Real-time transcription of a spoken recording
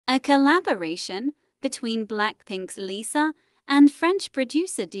A collaboration between BLACKPINK's Lisa and French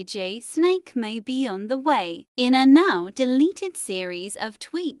producer DJ Snake may be on the way. In a now-deleted series of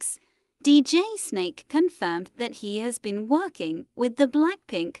tweets, DJ Snake confirmed that he has been working with the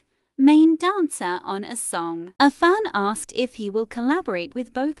BLACKPINK main dancer on a song. A fan asked if he will collaborate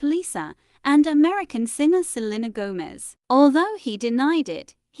with both Lisa and American singer Selena Gomez. Although he denied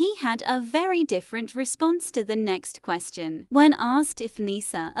it, he had a very different response to the next question. When asked if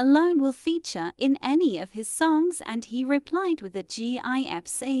Lisa alone will feature in any of his songs, and he replied with a GIF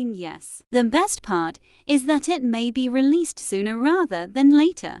saying yes. The best part is that it may be released sooner rather than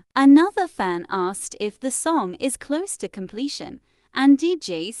later. Another fan asked if the song is close to completion, and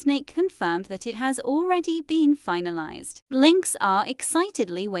DJ Snake confirmed that it has already been finalized. Links are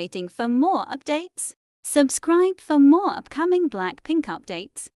excitedly waiting for more updates. Subscribe for more upcoming BLACKPINK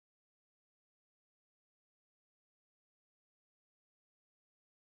updates.